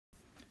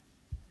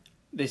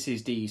This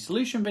is the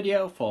solution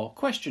video for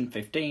question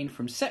 15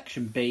 from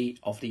section B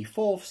of the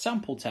 4th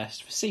sample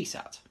test for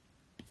CSAT.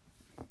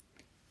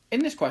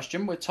 In this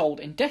question, we're told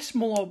in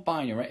decimal or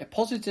binary, a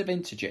positive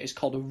integer is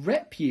called a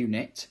rep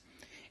unit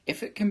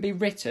if it can be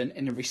written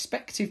in a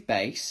respective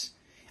base,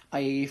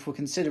 i.e. if we're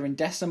considering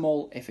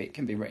decimal, if it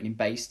can be written in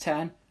base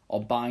 10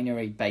 or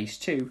binary base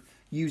 2,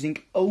 using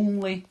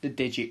only the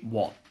digit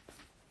 1.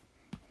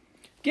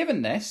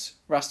 Given this,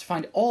 we're asked to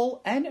find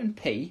all n and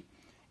p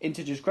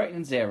integers greater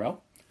than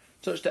 0,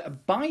 such that a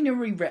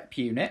binary rep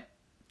unit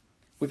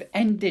with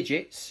n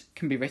digits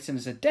can be written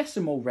as a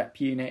decimal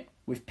rep unit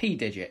with p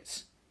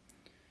digits.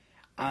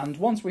 And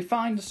once we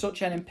find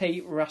such n and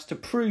p, we're asked to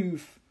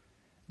prove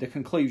the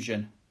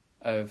conclusion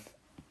of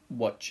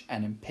which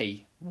n and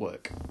p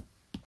work.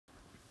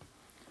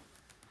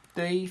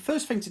 The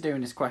first thing to do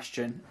in this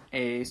question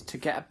is to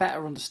get a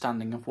better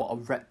understanding of what a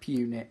rep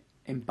unit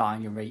in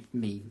binary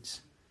means.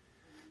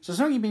 So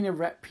something being a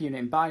rep unit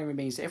in binary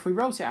means that if we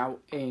wrote it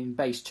out in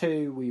base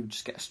 2, we would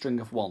just get a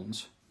string of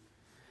 1s.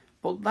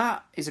 But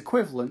that is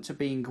equivalent to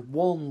being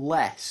 1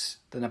 less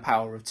than a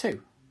power of 2.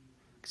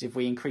 Because if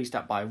we increase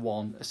that by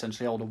 1,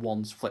 essentially all the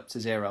 1s flip to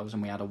 0s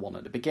and we add a 1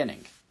 at the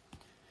beginning.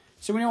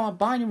 So we know our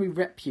binary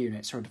rep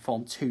units are of the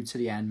form 2 to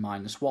the n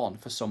minus 1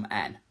 for some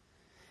n.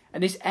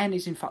 And this n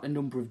is in fact the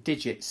number of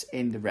digits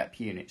in the rep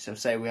unit. So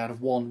say we had a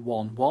 1,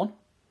 1, 1.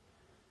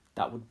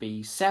 That would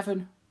be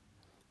 7.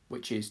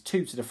 Which is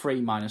 2 to the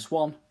 3 minus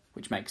 1,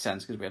 which makes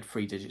sense because we had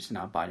 3 digits in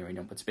our binary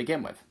number to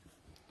begin with.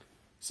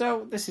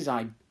 So this is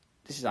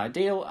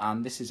ideal,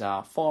 and this is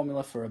our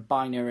formula for a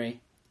binary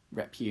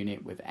rep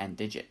unit with n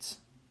digits.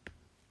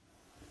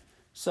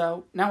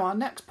 So now our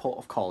next port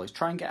of call is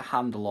try and get a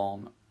handle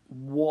on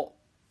what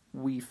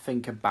we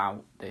think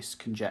about this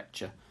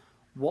conjecture.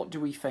 What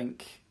do we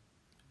think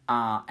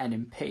are n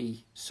and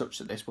p such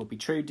that this will be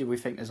true? Do we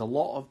think there's a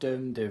lot of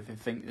them? Do we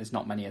think there's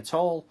not many at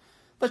all?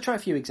 Let's try a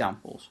few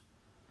examples.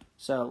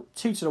 So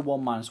 2 to the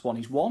 1 minus 1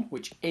 is 1,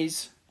 which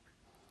is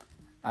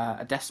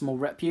a decimal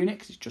rep unit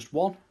because it's just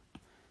 1.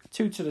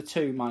 2 to the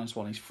 2 minus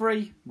 1 is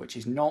 3, which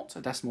is not a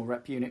decimal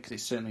rep unit because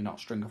it's certainly not a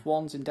string of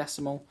 1s in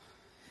decimal.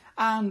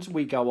 And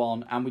we go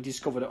on and we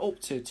discover that up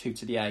to 2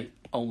 to the 8,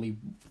 only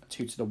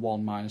 2 to the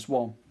 1 minus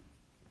 1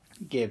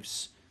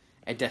 gives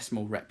a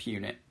decimal rep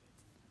unit.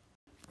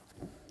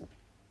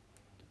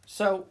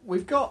 So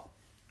we've got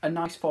a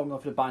nice formula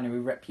for the binary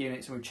rep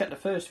units, and we've checked the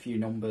first few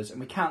numbers and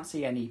we can't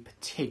see any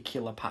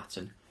particular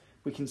pattern.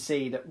 We can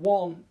see that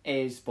 1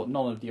 is, but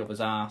none of the others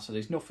are, so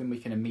there's nothing we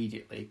can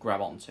immediately grab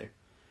onto.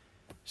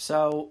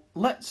 So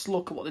let's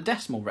look at what the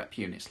decimal rep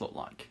units look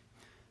like.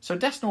 So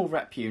decimal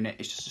rep unit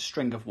is just a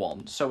string of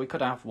 1, so we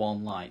could have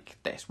one like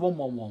this, 1,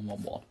 1, 1,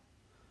 1, 1.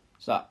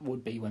 So that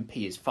would be when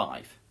p is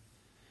 5.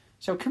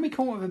 So can we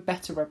come up with a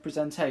better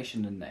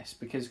representation than this?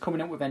 Because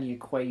coming up with any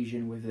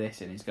equation with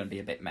this in is going to be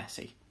a bit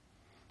messy.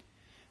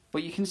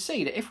 But you can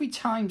see that if we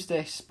times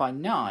this by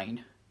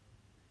 9,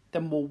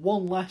 then we're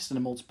 1 less than a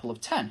multiple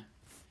of 10.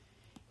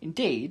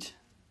 Indeed,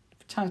 if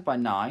we times by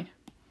 9,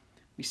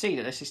 we see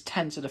that this is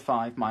 10 to the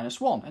 5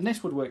 minus 1, and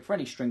this would work for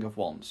any string of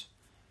 1s.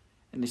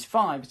 And this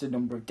 5 is the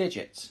number of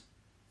digits.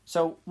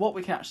 So what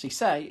we can actually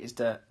say is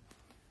that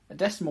a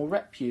decimal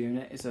rep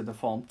unit is of the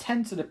form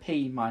 10 to the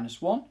p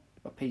minus 1,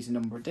 where p is the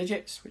number of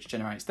digits, which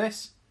generates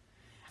this.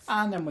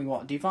 And then we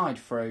want to divide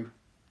through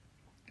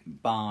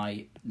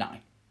by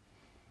 9.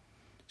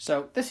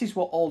 So this is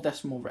what all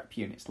decimal rep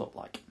units look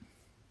like.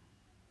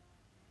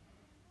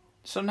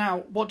 So now,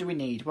 what do we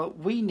need? Well,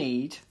 we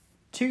need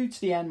 2 to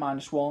the n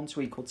minus 1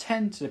 to equal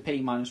 10 to the p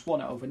minus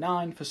 1 over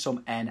 9 for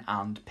some n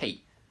and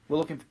p. We're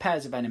looking for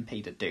pairs of n and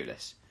p that do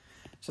this.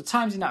 So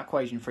times in that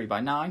equation 3 by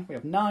 9, we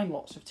have 9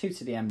 lots of 2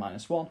 to the n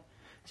minus 1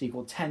 to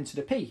equal 10 to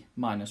the p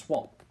minus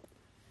 1.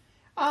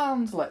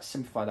 And let's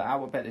simplify that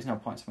out a bit. There's no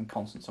point having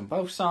constants on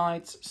both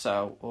sides.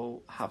 So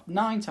we'll have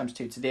 9 times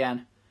 2 to the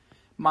n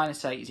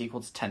minus 8 is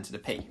equal to 10 to the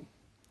p.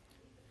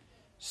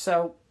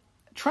 So,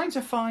 trying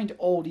to find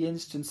all the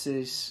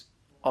instances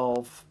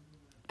of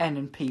n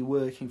and p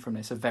working from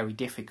this are very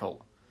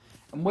difficult.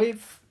 And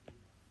with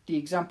the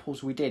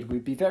examples we did,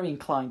 we'd be very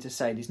inclined to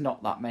say there's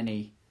not that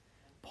many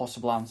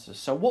possible answers.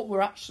 So what we're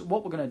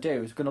going to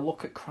do is we're going to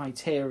look at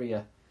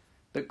criteria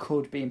that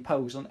could be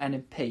imposed on n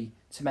and p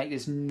to make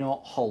this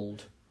not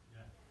hold.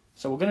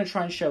 So we're going to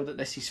try and show that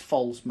this is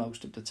false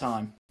most of the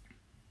time.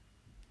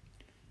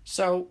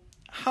 So,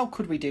 how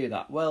could we do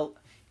that? Well,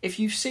 if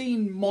you've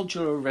seen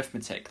modular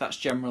arithmetic, that's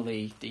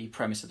generally the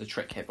premise of the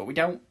trick here, but we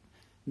don't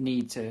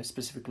need to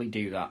specifically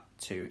do that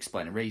to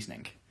explain the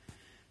reasoning.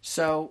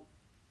 So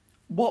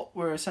what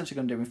we're essentially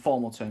going to do in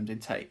formal terms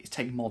is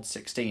take mod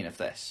 16 of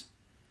this.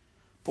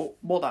 But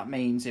what that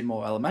means in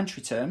more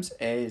elementary terms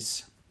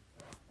is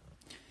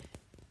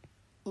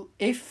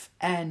if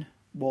n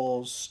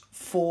was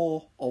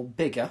 4 or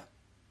bigger,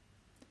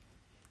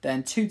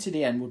 then 2 to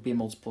the n would be a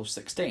multiple of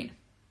 16.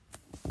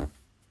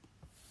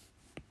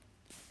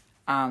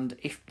 And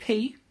if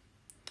p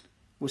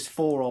was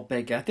 4 or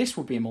bigger, this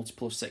would be a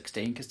multiple of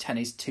 16 because 10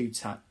 is 2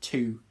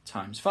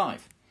 times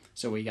 5.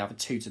 So we have a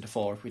 2 to the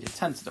 4 if we did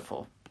 10 to the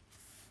 4.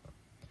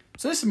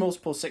 So this is a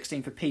multiple of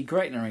 16 for p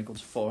greater than or equal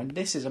to 4, and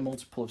this is a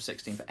multiple of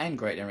 16 for n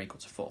greater than or equal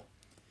to 4.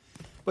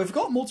 But if we've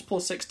got a multiple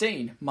of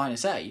 16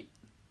 minus 8,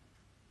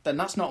 then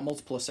that's not a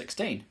multiple of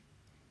 16.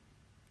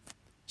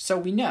 So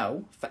we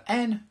know for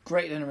n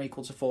greater than or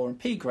equal to 4 and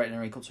p greater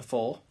than or equal to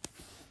 4,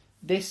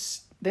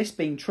 this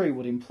being true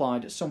would imply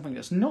that something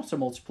that's not a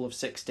multiple of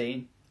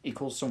 16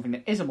 equals something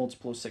that is a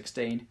multiple of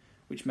 16,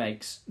 which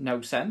makes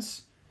no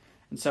sense.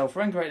 And so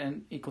for n greater than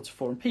or equal to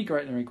 4 and p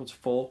greater than or equal to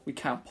 4, we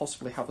can't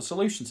possibly have a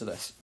solution to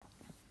this.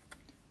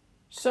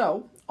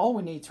 So all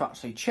we need to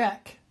actually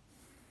check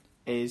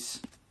is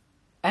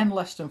n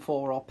less than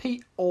 4 or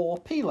p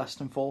less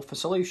than 4 for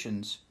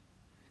solutions.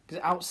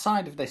 Because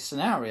outside of this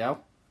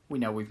scenario, we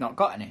know we've not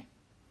got any.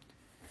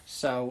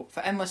 So for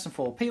n less than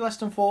 4, p less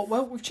than 4,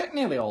 well, we've checked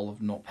nearly all of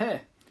them up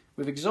here.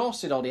 We've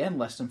exhausted all the n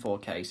less than 4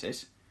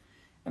 cases.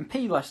 And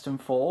p less than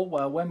 4,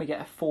 well, when we get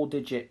a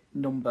 4-digit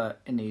number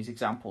in these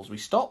examples, we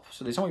stop.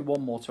 So there's only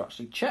one more to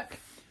actually check.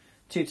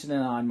 2 to the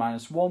 9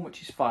 minus 1,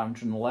 which is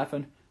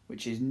 511,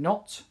 which is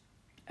not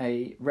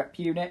a rep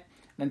unit.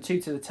 And then 2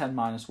 to the 10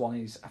 minus 1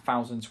 is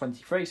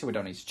 1023, so we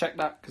don't need to check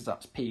that because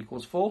that's p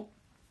equals 4.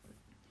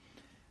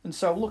 And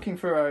so looking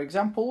through our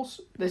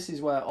examples, this is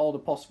where all the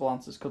possible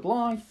answers could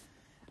lie.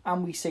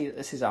 And we see that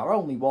this is our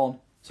only one.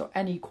 So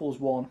n equals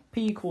 1,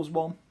 p equals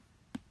 1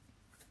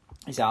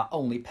 is our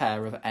only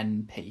pair of n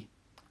and p.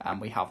 And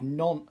we have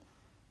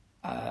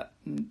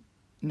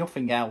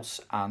nothing else,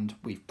 and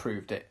we've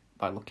proved it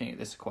by looking at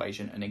this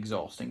equation and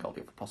exhausting all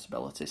the other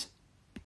possibilities.